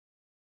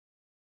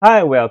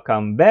Hi,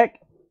 welcome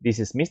back. This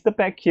is Mr.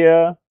 Peck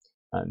here.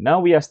 Now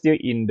we are still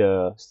in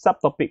the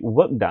subtopic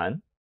work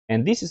done,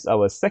 and this is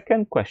our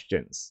second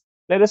questions.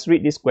 Let us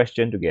read this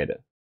question together.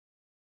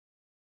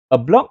 A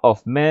block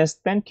of mass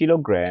 10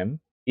 kg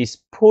is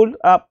pulled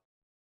up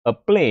a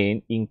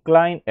plane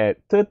inclined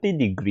at 30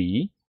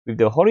 degrees with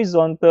the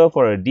horizontal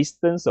for a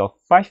distance of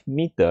 5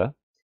 meter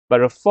by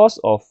a force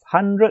of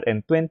 120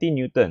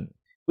 Newton,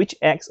 which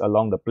acts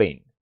along the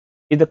plane.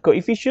 If the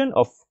coefficient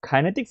of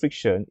kinetic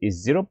friction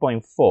is 0.4,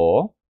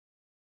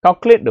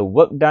 calculate the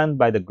work done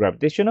by the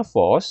gravitational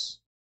force,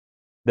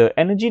 the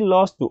energy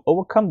lost to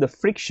overcome the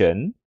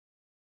friction,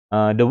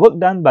 the work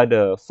done by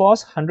the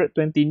force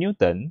 120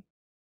 Newton,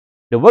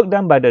 the work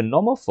done by the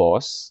normal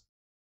force,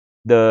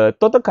 the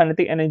total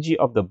kinetic energy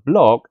of the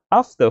block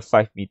after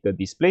 5-meter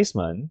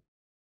displacement,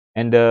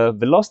 and the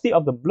velocity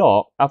of the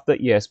block after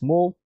it has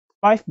moved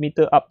 5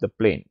 meter up the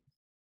plane.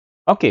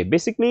 Okay,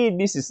 basically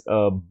this is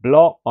a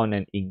block on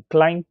an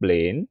inclined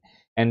plane,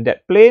 and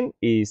that plane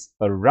is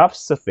a rough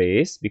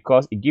surface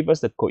because it gives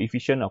us the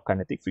coefficient of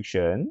kinetic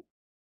friction.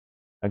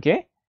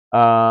 Okay,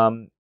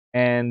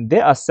 and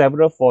there are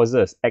several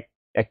forces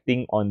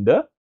acting on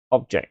the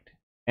object,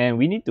 and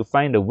we need to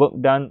find the work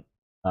done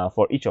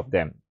for each of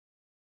them.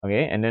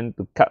 Okay, and then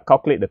to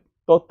calculate the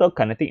total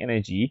kinetic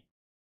energy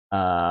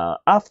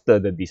after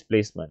the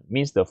displacement,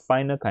 means the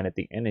final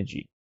kinetic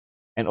energy,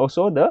 and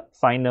also the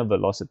final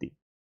velocity.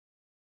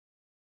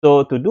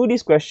 So to do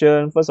this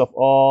question, first of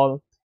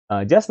all,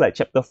 just like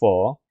chapter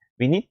 4,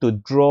 we need to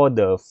draw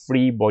the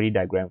free body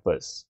diagram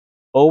first.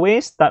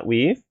 Always start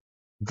with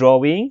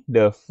drawing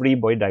the free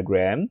body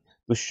diagram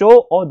to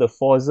show all the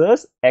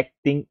forces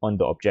acting on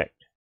the object.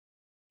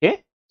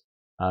 Okay,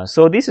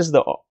 so this is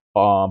the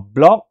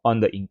block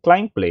on the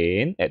inclined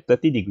plane at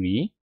 30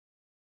 degrees.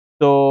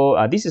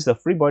 So this is a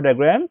free body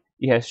diagram.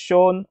 It has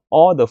shown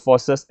all the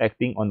forces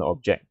acting on the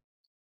object.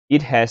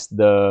 It has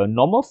the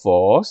normal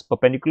force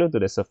perpendicular to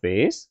the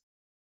surface.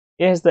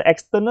 It has the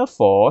external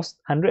force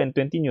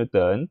 120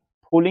 Newton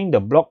pulling the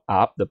block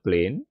up the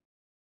plane,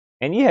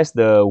 and it has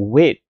the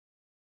weight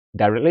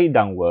directly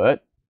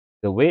downward,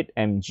 the weight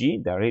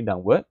mg directly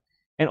downward,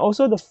 and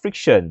also the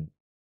friction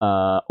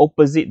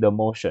opposite the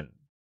motion.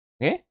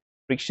 Okay,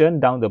 friction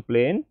down the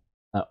plane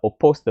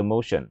oppose the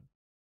motion.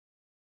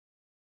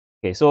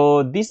 Okay,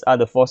 so these are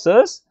the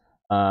forces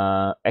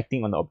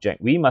acting on the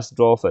object. We must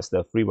draw first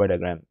the free body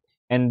diagram,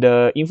 and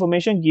the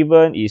information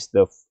given is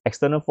the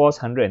external force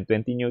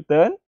 120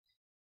 Newton.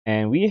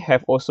 And we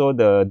have also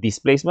the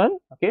displacement.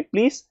 Okay,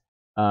 please,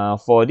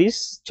 for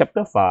this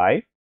chapter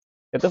 5,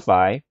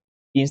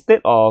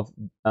 instead of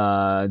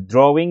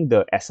drawing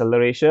the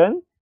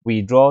acceleration,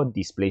 we draw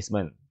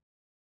displacement.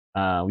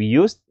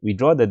 We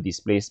draw the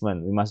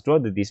displacement. We must draw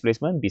the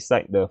displacement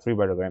beside the free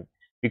body diagram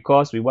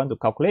because we want to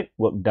calculate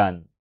work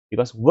done.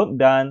 Because work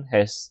done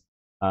has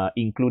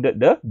included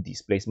the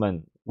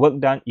displacement. Work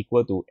done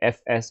equal to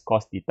Fs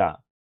cos theta.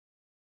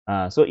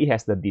 So it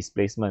has the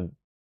displacement.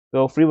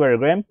 So free body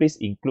diagram, please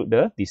include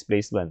the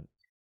displacement.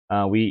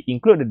 We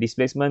include the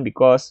displacement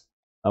because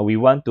we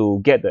want to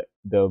get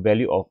the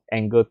value of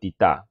angle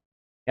theta.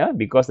 Yeah,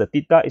 because the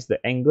theta is the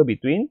angle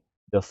between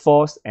the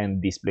force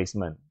and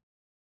displacement.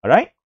 All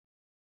right.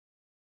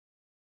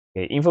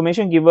 Okay,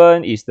 information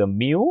given is the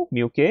mu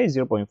k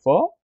 0.4,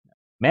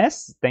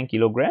 mass 10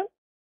 kilogram.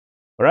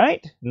 All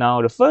right.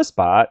 Now the first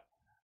part,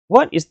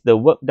 what is the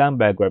work done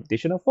by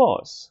gravitational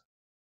force?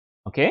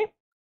 Okay.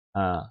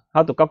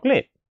 How to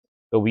calculate?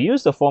 So we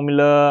use the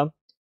formula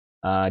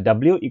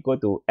W equal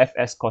to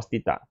Fs cos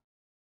theta.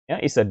 Yeah,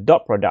 it's a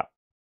dot product.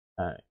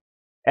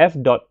 F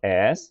dot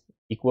S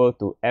equal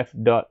to F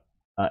dot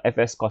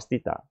Fs cos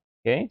theta.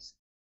 Okay,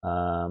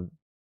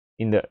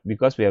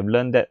 because we have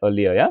learned that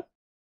earlier. Yeah.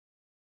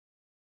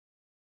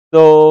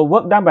 So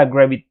work done by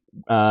gravity.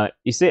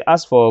 It say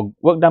ask for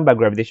work done by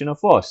gravitational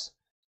force.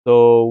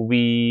 So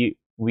we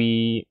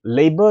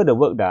label the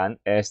work done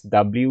as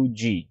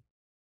Wg.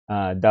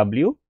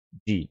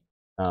 Wg.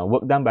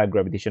 Work done by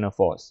gravitational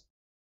force.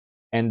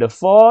 And the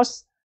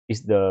force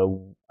is the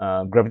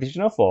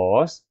gravitational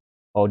force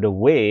or the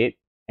weight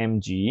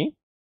mg.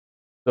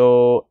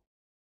 So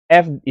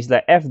F is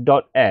like F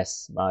dot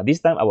S.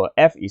 This time our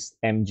F is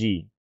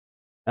mg.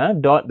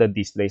 Dot the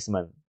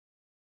displacement.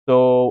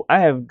 So I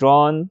have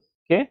drawn.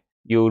 Okay,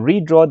 you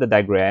redraw the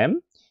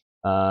diagram.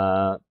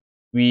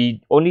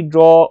 We only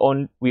draw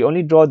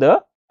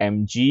the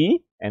mg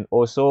and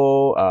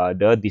also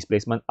the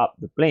displacement up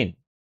the plane.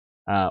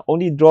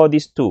 Only draw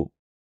these two.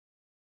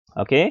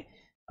 Okay.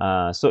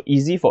 So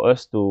easy for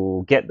us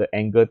to get the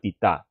angle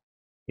theta.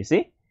 You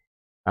see?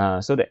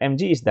 So the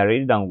mg is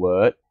directly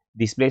downward,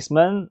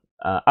 displacement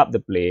up the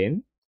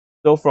plane.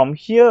 So from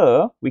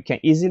here, we can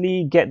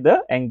easily get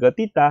the angle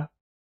theta.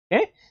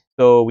 Okay?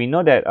 So we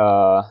know that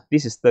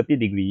this is 30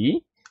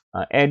 degree.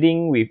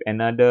 Adding with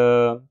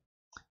another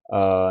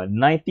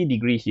 90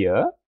 degree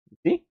here. You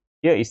see?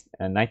 Here is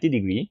 90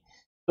 degree.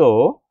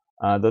 So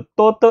the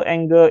total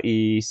angle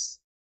is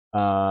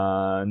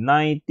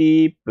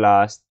 90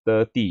 plus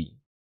 30.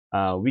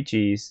 Which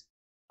is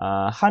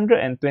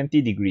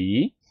 120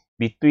 degree,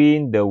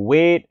 between the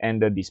weight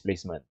and the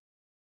displacement.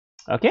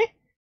 Okay,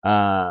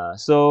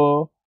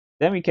 so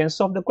then we can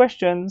solve the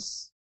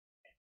questions.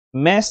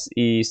 Mass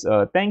is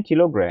 10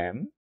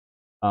 kilogram,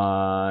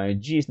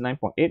 G is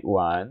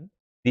 9.81,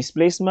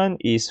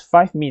 displacement is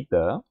 5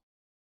 meter,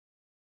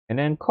 and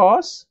then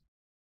cos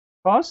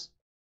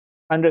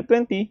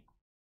 120.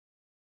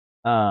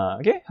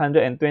 Okay,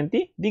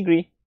 120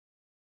 degree.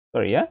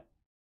 Sorry, yeah.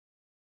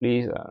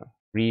 Please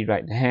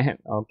rewrite that.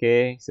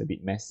 Okay, it's a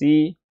bit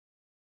messy.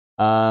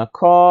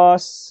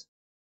 Cos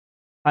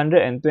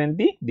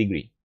 120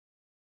 degree.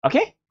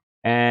 Okay,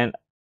 and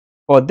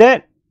for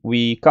that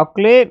we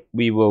calculate,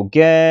 we will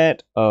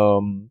get a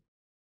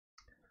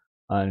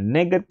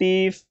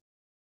negative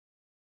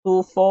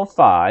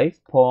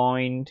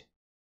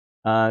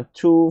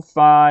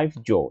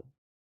 245.25 joule.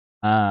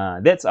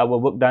 That's our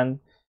work done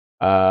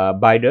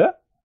by the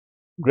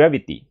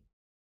gravity.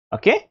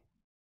 Okay.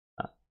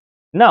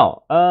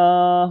 Now,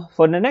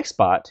 for the next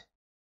part,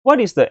 what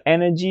is the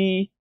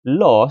energy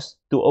loss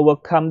to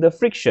overcome the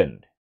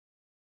friction?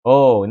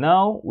 Oh,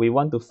 now we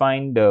want to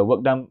find the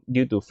work done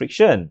due to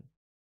friction.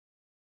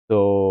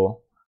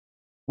 So,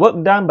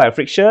 work done by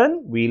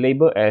friction, we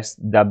label as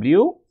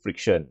W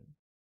friction.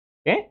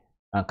 Okay,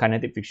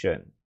 kinetic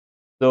friction.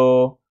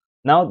 So,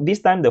 now this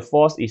time the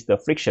force is the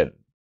friction.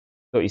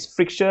 So, it's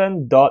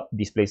friction dot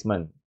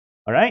displacement.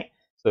 All right.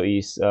 So,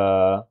 it's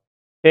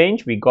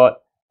change. We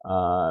got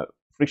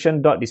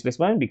friction dot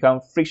displacement become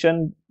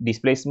friction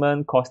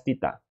displacement cos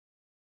theta.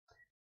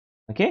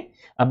 Okay.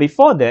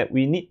 Before that,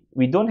 we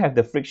don't have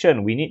the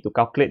friction. We need to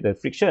calculate the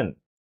friction.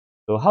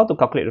 So how to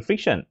calculate the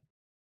friction?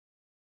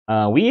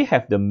 We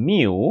have the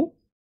mu.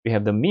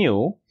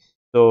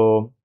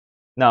 So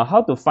now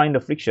how to find the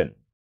friction?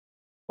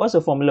 What's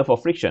the formula for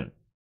friction?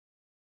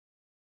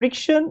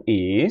 Friction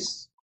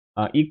is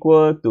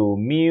equal to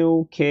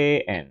mu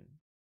kn.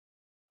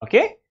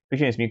 Okay.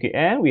 Friction is mu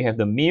kn. We have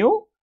the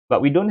mu,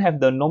 but we don't have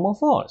the normal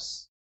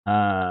force.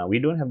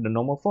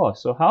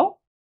 So how?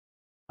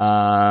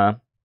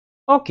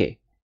 Okay.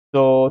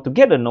 So to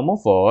get the normal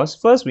force,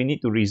 first we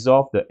need to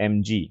resolve the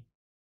mg.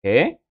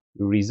 Okay.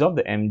 We resolve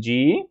the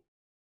mg.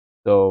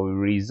 So we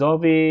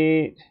resolve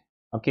it.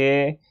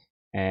 Okay.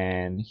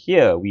 And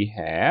here we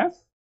have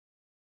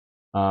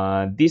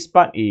this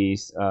part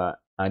is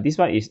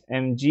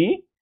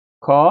mg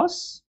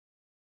cos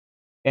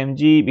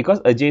mg,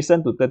 because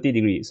adjacent to 30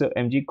 degrees. So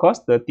mg cos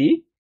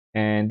 30,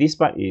 and this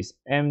part is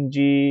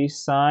mg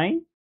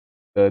sine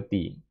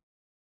 30.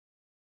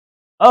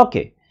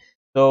 Okay.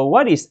 So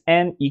what is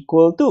n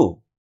equal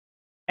to?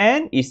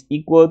 N is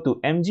equal to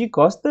mg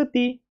cos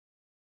 30.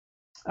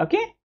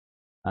 Okay.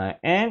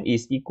 N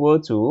is equal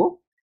to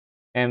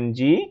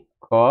mg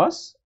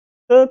cos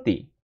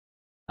 30.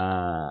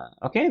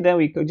 Okay, then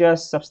we could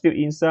just substitute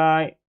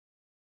inside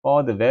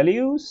all the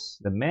values.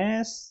 The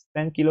mass,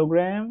 10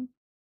 kilogram.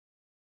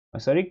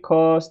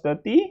 Cos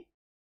 30.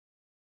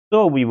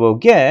 So we will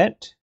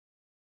get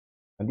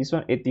this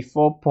one,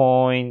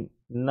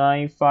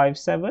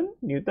 84.957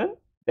 Newton.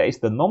 That is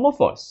the normal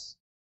force.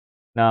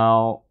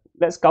 Now,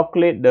 let's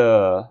calculate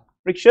the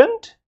friction.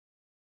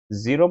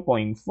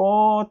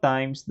 0.4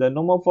 times the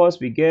normal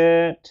force we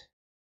get.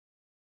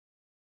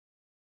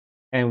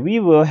 And we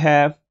will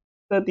have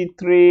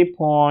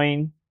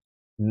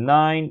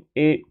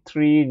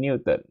 33.983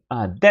 Newton.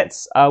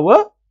 That's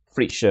our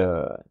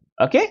friction.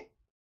 Okay?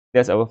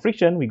 That's our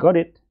friction. We got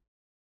it.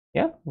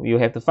 Yeah? You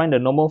have to find the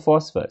normal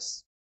force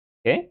first.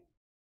 Okay?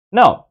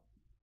 Now,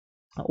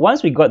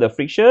 once we got the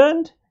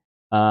friction,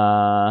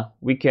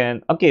 we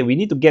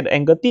need to get the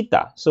angle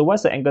theta. So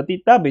what's the angle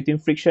theta between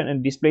friction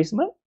and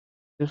displacement?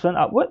 Displacement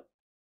upward.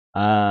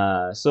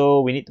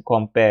 So we need to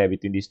compare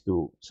between these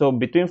two. So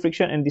between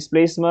friction and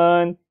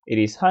displacement, it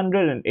is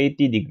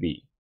 180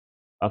 degree.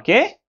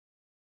 Okay.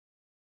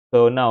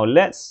 So now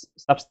let's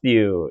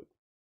substitute.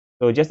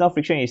 So just now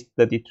friction is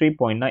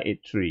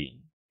 33.983.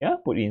 Yeah,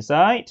 put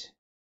inside.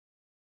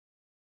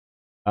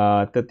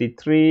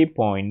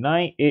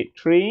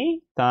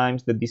 33.983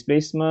 times the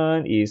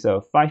displacement is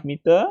 5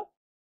 meter.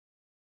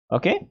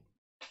 Okay,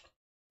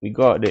 we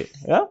got it.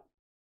 Yeah,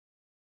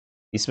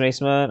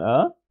 displacement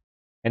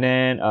and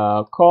then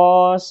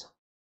cos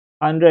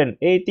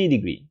 180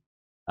 degree.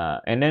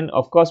 And then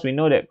of course we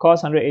know that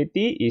cos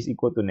 180 is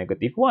equal to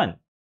 -1.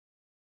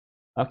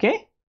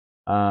 Okay,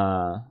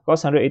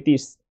 cos 180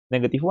 is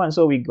 -1,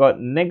 so we got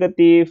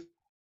negative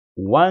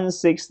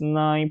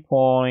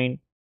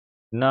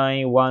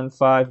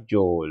 169.915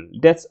 joule.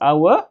 That's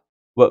our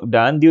work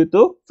done due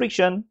to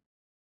friction.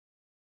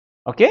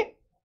 Okay.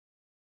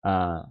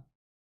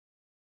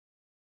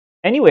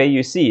 Anyway,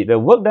 you see the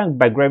work done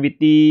by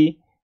gravity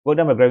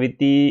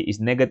is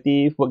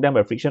negative. Work done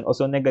by friction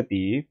also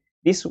negative.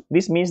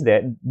 This means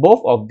that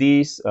both of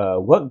these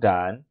work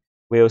done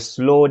will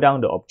slow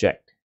down the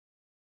object.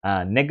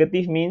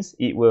 Negative means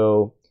it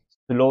will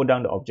slow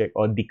down the object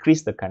or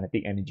decrease the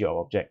kinetic energy of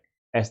object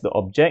as the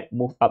object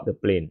move up the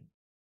plane.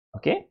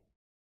 Okay,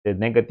 the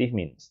negative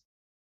means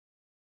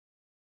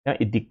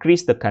it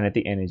decreased the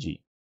kinetic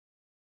energy.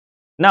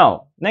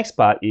 Now, next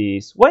part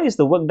is what is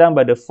the work done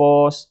by the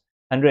force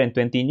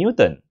 120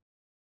 Newton.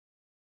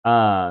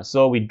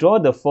 So we draw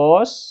the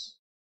force,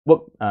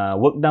 work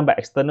done by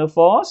external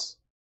force,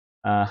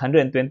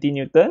 120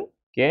 Newton.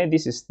 Okay,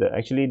 this is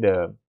actually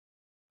the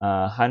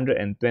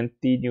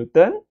 120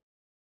 Newton.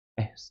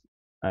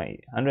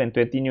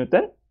 120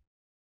 Newton.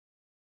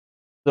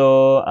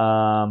 So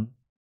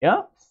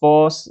yeah,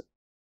 force.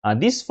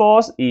 This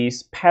force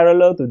is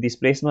parallel to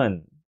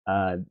displacement.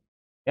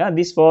 Yeah,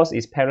 this force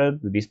is parallel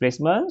to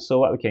displacement. So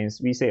what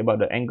we say about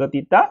the angle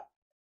theta?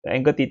 The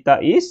angle theta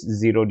is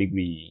 0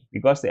 degree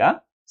because they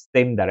are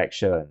same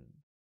direction.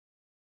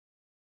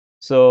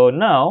 So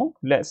now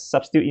let's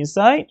substitute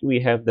inside. We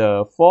have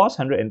the force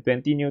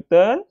 120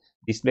 Newton,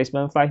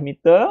 displacement 5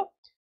 meter,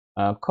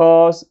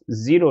 cos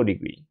 0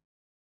 degree.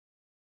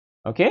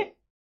 Okay.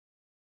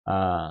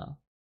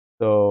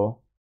 So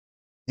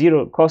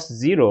cos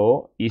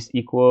 0 is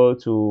equal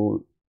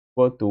to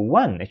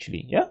 1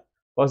 actually. Yeah,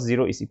 cos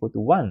 0 is equal to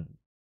 1.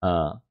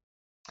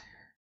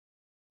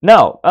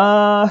 Now,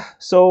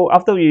 so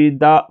after we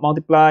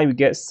multiply, we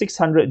get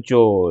 600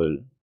 joule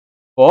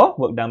for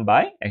work done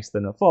by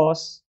external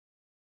force.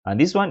 And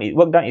this one,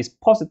 work done is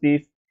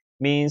positive,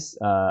 means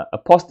a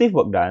positive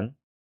work done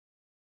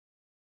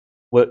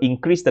will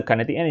increase the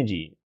kinetic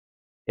energy.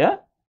 Yeah.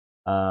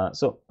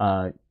 So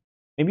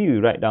maybe we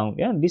write down.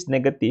 Yeah, this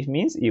negative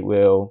means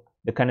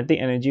the kinetic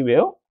energy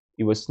will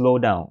slow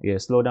down. It will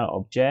slow down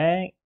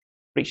object.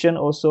 Friction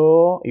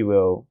also it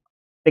will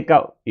take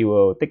out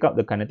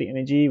the kinetic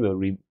energy. Will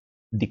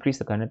decrease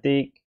the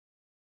kinetic.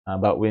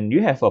 But when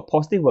you have a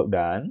positive work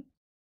done,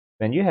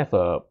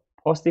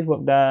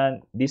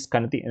 this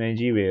kinetic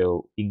energy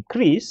will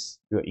increase.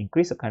 Will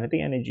increase the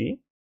kinetic energy.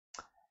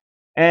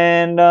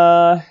 And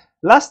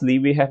lastly,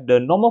 we have the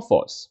normal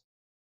force.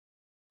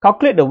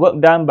 Calculate the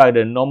work done by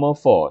the normal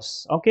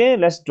force. Okay,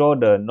 let's draw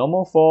the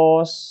normal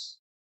force.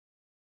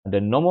 The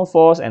normal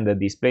force and the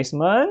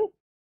displacement.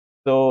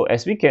 So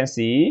as we can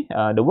see,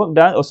 the work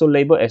done also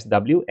labeled as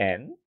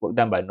Wn, work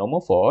done by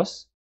normal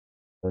force.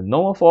 The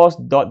normal force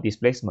dot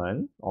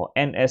displacement, or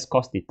ns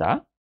cos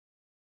theta.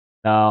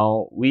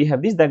 Now we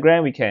have this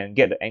diagram, we can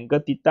get the angle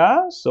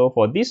theta. So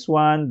for this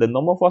one, the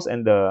normal force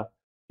and the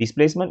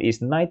displacement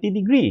is 90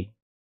 degree.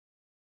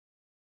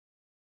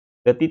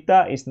 The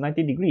theta is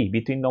 90 degree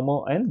between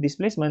normal and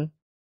displacement.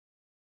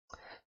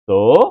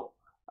 So,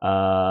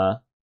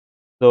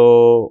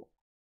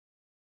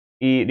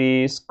 it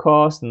is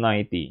cos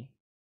 90.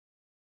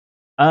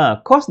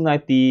 Cos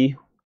 90,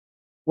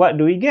 what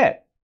do we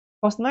get?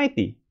 Cos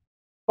 90.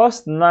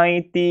 Cos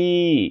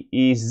 90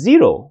 is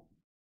 0.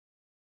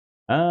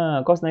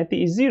 Cos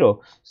 90 is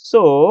 0.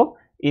 So,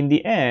 in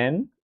the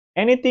end,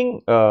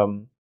 anything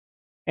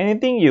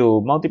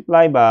you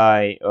multiply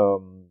by,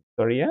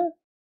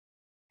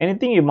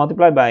 anything you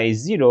multiply by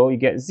 0, you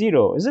get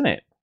 0, isn't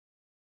it?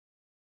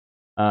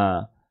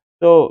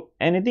 So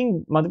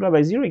anything multiplied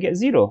by 0, you get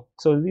 0.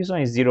 So this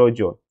one is 0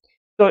 joule.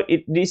 So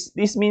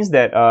this means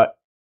that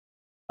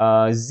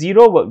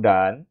 0 work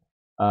done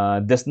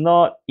does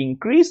not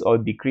increase or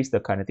decrease the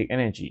kinetic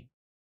energy.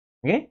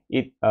 Okay,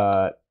 it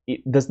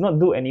does not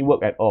do any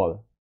work at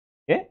all.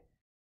 Okay,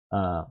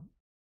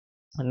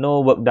 no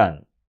work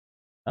done.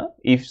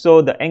 If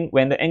so,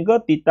 when the angle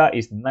theta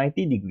is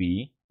 90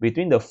 degree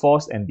between the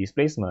force and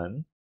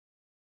displacement,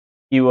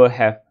 it will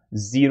have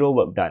 0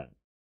 work done,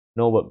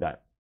 no work done.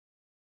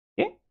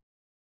 Okay,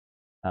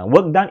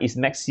 work done is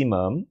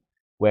maximum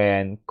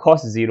when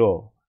cos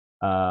 0,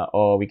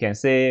 or we can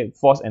say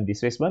force and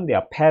displacement, they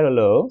are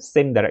parallel,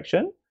 same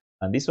direction.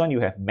 And this one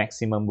you have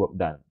maximum work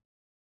done.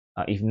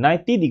 If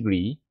 90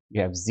 degree,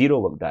 you have 0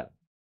 work done.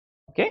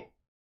 Okay.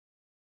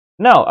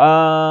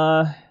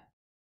 Now,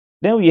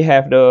 then we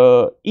have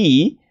the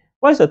E.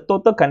 What is the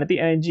total kinetic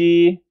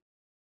energy?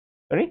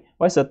 Sorry,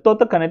 what is the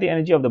total kinetic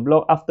energy of the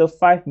block after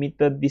 5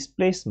 meter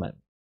displacement?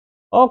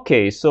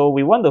 Okay, so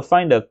we want to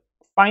find the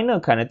final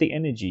kinetic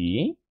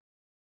energy.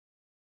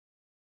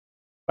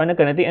 Final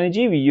kinetic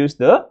energy, we use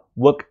the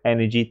work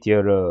energy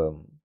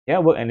theorem. Yeah,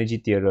 work energy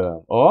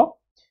theorem. Or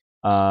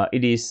work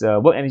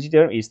energy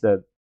theorem is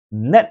the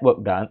net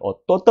work done or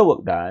total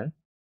work done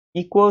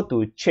equal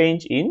to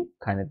change in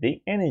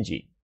kinetic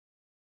energy.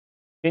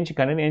 Change in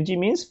kinetic energy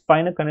means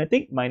final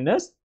kinetic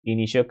minus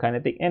initial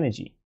kinetic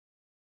energy.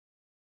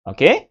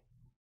 Okay.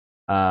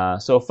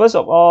 So first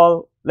of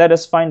all, let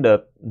us find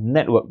the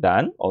net work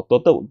done or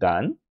total work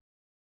done.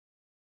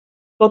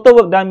 Total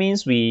work done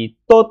means we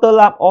total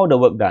up all the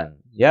work done.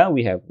 Yeah,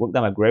 we have work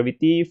done by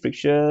gravity,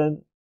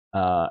 friction,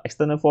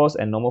 external force,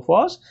 and normal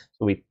force.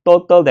 So we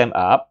total them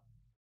up.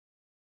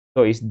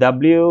 So it's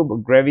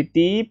W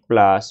gravity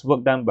plus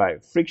work done by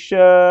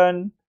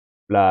friction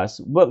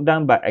plus work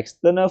done by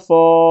external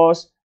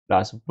force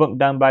plus work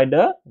done by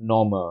the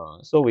normal.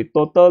 So we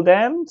total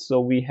them.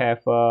 So we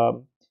have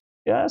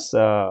just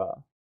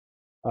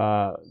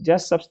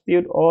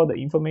substitute all the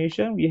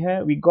information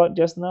we got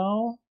just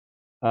now.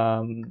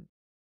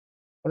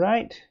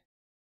 Right,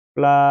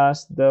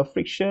 plus the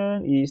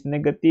friction is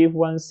negative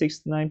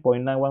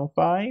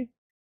 169.915,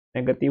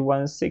 negative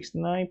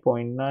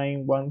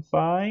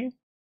 169.915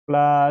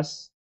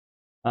 plus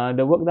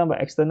The work done by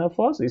external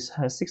force is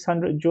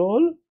 600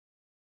 joule,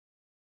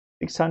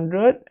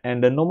 600,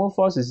 and the normal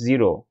force is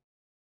 0.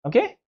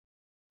 Okay,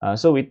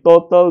 so we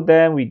total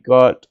them. We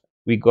got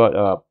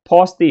a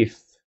positive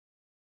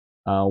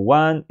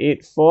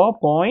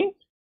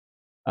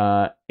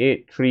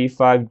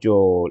 184.835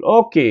 joule.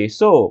 Okay,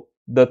 so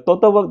the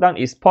total work done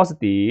is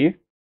positive.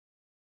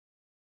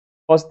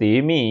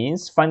 Positive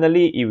means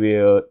finally it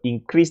will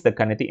increase the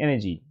kinetic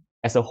energy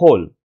as a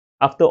whole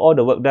after all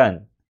the work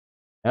done.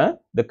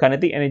 The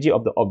kinetic energy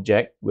of the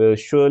object will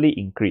surely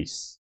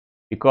increase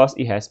because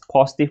it has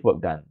positive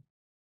work done.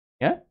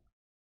 Yeah.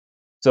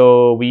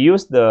 So we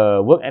use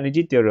the work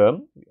energy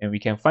theorem and we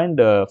can find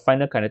the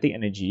final kinetic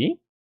energy.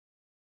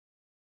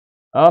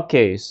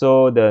 Okay,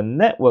 so the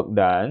net work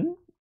done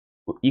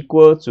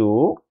equal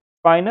to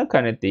final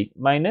kinetic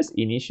minus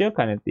initial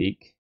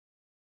kinetic.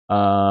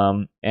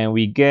 And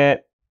we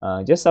get,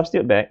 just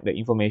substitute back the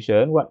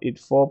information,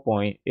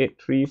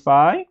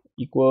 184.835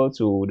 equal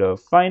to the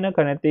final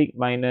kinetic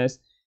minus,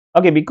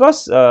 okay,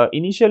 because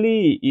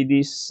initially it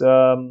is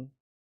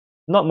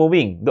not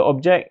moving. The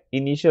object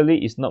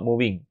initially is not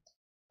moving.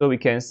 So we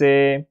can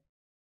say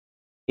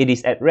it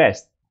is at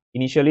rest.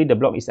 Initially, the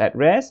block is at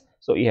rest,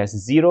 so it has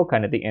 0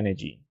 kinetic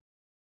energy.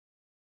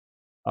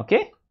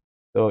 Okay,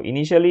 so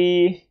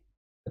initially,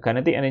 the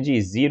kinetic energy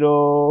is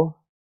 0.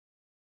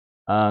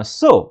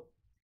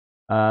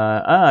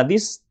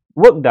 This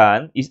work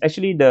done is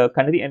actually the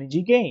kinetic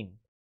energy gain.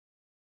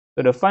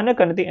 So the final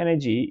kinetic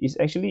energy is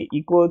actually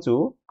equal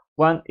to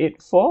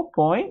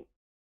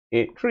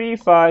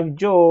 184.835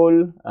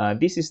 joule.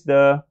 This is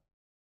the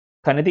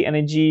kinetic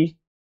energy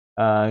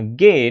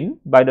gain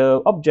by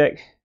the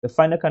object, the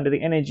final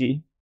kinetic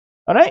energy.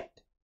 All right.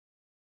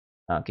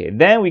 Okay,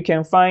 then we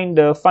can find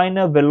the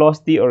final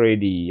velocity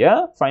already.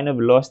 Yeah, final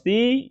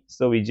velocity.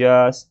 So we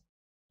just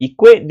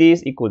equate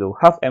this equal to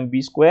half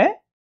mv square.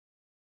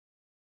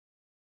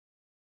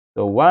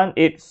 So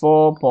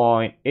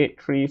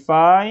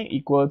 184.835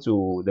 equal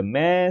to the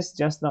mass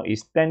just now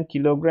is 10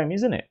 kilogram,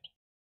 isn't it?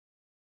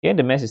 Okay,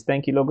 the mass is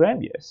 10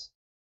 kilogram, yes.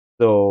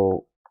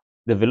 So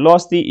the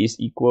velocity is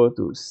equal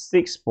to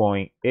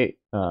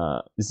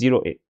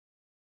 6.808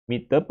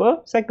 meter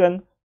per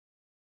second.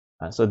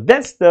 So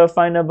that's the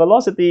final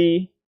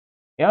velocity.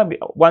 Yeah,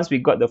 once we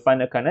got the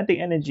final kinetic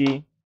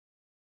energy.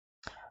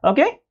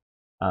 Okay.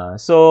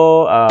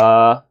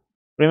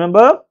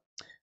 Remember,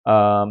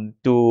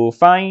 to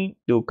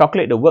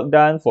calculate the work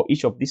done for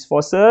each of these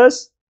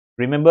forces,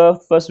 remember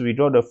first we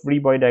draw the free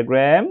body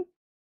diagram,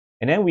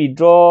 and then we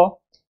draw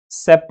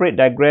separate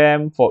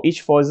diagram for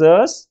each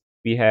forces.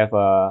 We have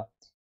the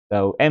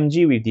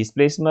mg with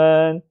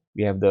displacement,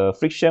 we have the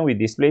friction with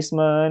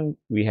displacement,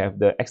 we have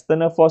the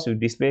external force with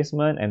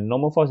displacement, and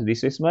normal force with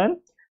displacement,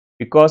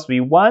 because we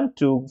want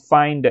to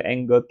find the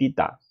angle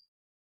theta.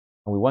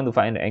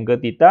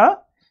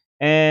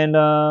 And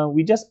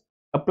we just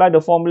apply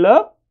the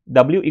formula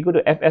W equal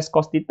to Fs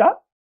cos theta,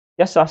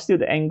 just substitute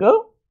the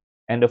angle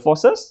and the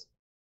forces,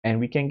 and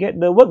we can get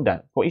the work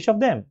done for each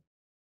of them.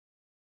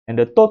 And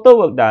the total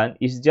work done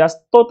is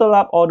just total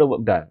up all the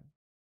work done.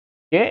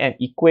 Okay, and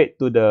equate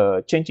to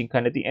the change in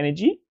kinetic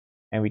energy,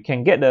 and we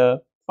can get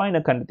the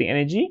final kinetic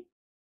energy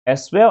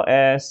as well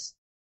as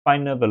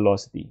final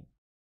velocity.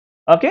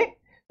 Okay,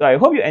 so I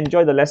hope you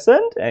enjoyed the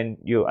lesson and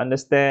you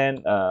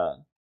understand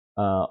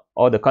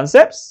all the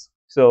concepts.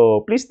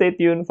 So please stay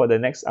tuned for the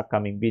next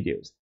upcoming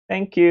videos.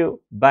 Thank you.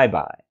 Bye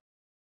bye.